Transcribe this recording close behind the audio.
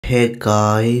Hey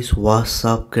guys, what's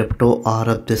up? Crypto are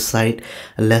up this side.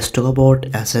 Let's talk about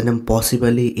S&M.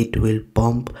 Possibly it will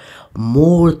pump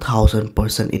more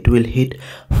 1000%. It will hit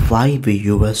 5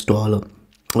 US dollar.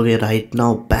 Okay, right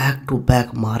now back to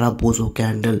back Marabozo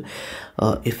candle.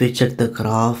 If we check the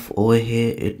graph over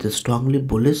here, it is strongly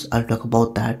bullish. I'll talk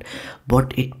about that.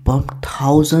 But it pumped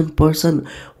 1000%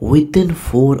 within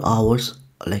 4 hours.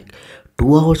 Like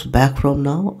 2 hours back from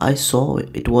now, I saw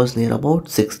it was near about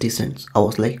 60 cents. I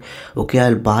was like, okay,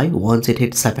 I'll buy once it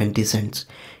hit 70 cents.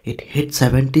 It hit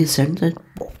 70 cents and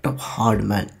popped up hard,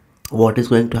 man. What is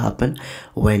going to happen?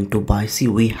 When to buy? See,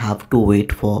 we have to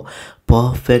wait for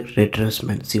perfect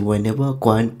retracement. See, whenever a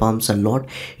coin pumps a lot,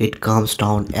 it comes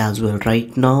down as well.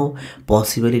 Right now,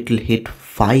 possibly it will hit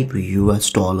 5 US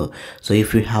dollar. So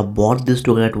if you have bought this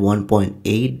token at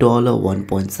 $1.8,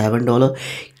 $1.7,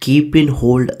 keep in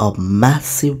hold. A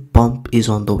massive pump is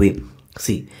on the way.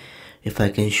 See, if I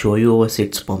can show you over,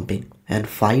 it's pumping, and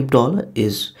 $5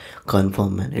 is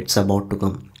confirmed, man. It's about to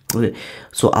come. Okay,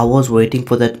 so I was waiting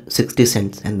for that 60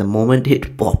 cents, and the moment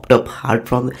it popped up hard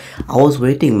from, I was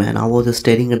waiting, man. I was just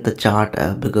staring at the chart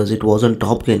because it was on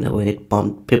top gain. When it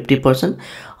pumped 50%,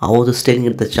 I was just staring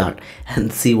at the chart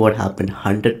and see what happened.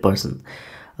 100%,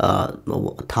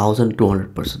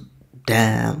 1200%.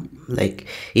 Damn, like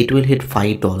it will hit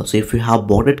 $5. So if you have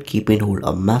bought it, keep in hold.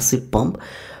 A massive pump,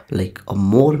 like a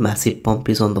more massive pump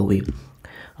is on the way.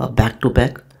 Back to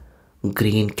back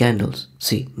green candles.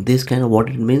 See, this kind of what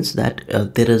it means, that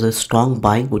there is a strong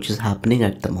buying which is happening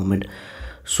at the moment.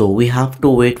 So we have to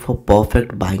wait for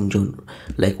perfect buying zone.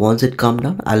 Like once it come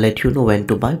down, I'll let you know when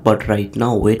to buy, but right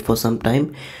now wait for some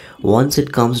time. Once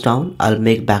it comes down, I'll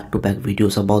make back-to-back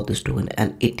videos about this token,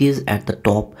 and it is at the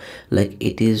top. Like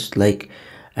it is like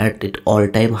at its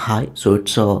all-time high. So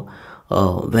it's a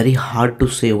very hard to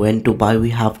say when to buy.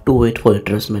 We have to wait for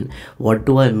retracement. What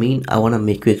do I mean? I want to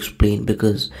make you explain,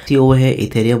 because see over here,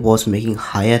 Ethereum was making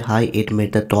higher high. It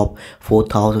made the top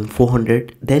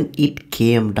 4,400, then it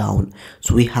came down.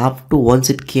 So we have to, once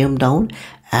it came down,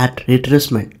 at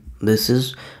retracement, this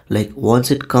is like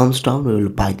once it comes down, we will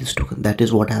buy this token. That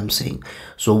is what I'm saying.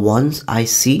 So once I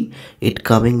see it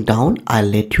coming down, I'll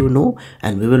let you know,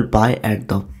 and we will buy at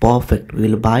the perfect. We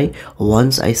will buy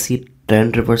once I see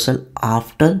trend reversal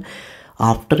after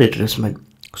retracement.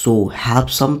 So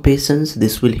have some patience.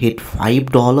 This will hit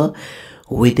 $5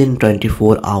 within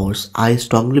 24 hours. I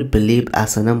strongly believe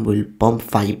S&M will pump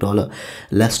 $5.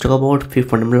 Let's talk about the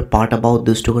fundamental part about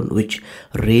this token, which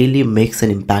really makes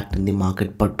an impact in the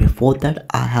market. But before that,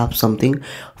 I have something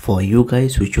for you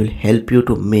guys which will help you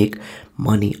to make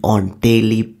money on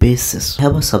daily basis. I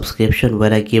have a subscription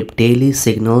where I give daily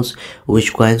signals,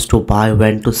 which coins to buy,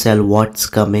 when to sell, what's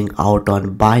coming out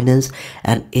on Binance,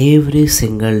 and every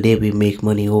single day we make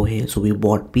money over here. So we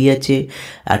bought PHA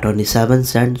at 27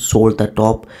 cents, sold the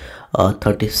top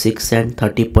 36 cents,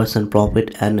 30%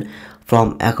 profit, and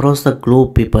from across the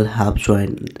globe people have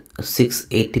joined.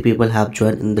 680 people have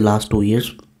joined in the last 2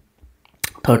 years.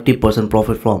 30%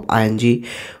 profit from ING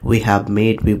we have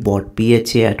made. We bought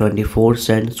PHA at 24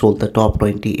 cents, sold the top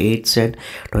 28 cents,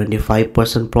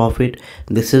 25% profit.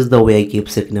 This is the way I keep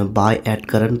signal: buy at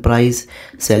current price,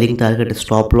 selling target,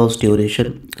 stop loss,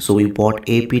 duration. So we bought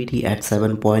APT at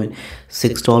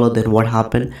 $7.6. Then what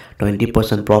happened?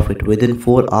 20% profit within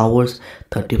 4 hours,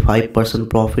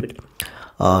 35% profit.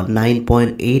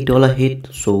 $9.8 hit.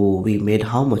 So we made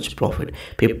how much profit?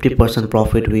 50%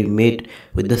 profit we made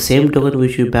with the same token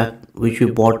which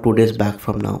we bought 2 days back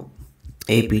from now,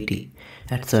 APT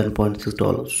at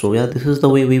 $7.6. So yeah, this is the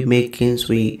way we make gains.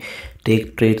 We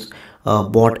take trades.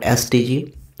 Bought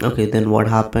STG. Okay, then what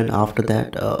happened after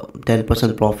that?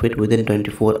 10% profit within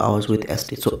 24 hours with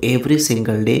ST. So every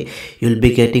single day you'll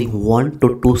be getting 1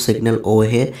 to 2 signal over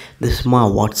here. This is my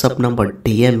WhatsApp number.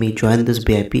 DM me, join this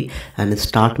VIP, and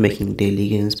start making daily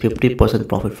gains. 50%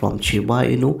 profit from Shiba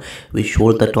Inu. We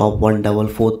showed the top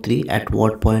 1443 at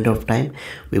what point of time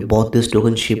we bought this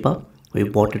token Shiba. We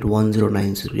bought it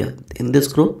 1096. Yeah, in this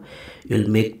group you'll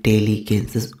make daily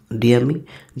gains. This DM me,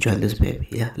 join this VIP.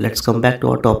 Yeah, let's come back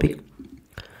to our topic.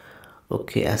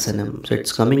 Okay, S&M, so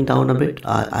it's coming down a bit.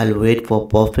 I'll wait for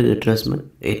perfect retracement.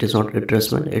 It is not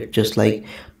retracement, it's just like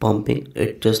pumping.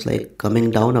 It's just like coming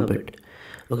down a bit.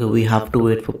 Okay, we have to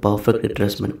wait for perfect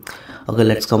retracement. Okay,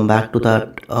 let's come back to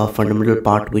that fundamental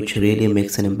part which really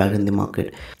makes an impact in the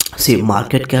market. See,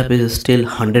 market cap is still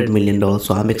 $100 million,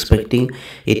 so I'm expecting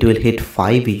it will hit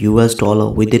 5 US dollar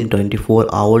within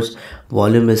 24 hours.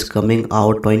 Volume is coming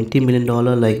out $20 million.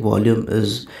 Like volume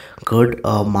is good.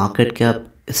 Market cap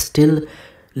still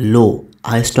low.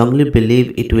 I strongly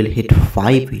believe it will hit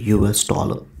 5 US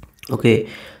dollar. Okay,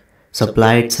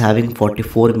 supply. It's having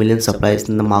 44 million supplies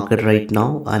in the market right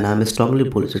now, and I'm strongly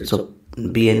bullish. It's a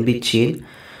BNB chain.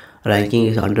 Ranking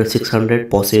is under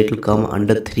 600. Possibly it will come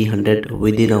under 300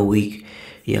 within a week.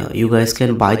 Yeah, you guys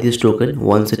can buy this token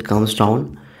once it comes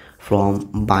down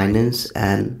from Binance,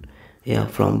 and yeah,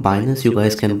 from Binance you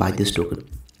guys can buy this token.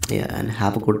 Yeah, and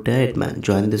have a good day, man.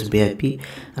 Join this BIP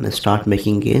and start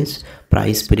making gains.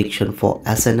 Price prediction for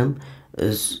SNM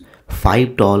is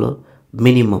 $5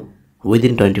 minimum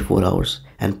within 24 hours,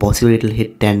 and possibly it will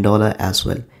hit $10 as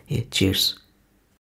well. Yeah, cheers.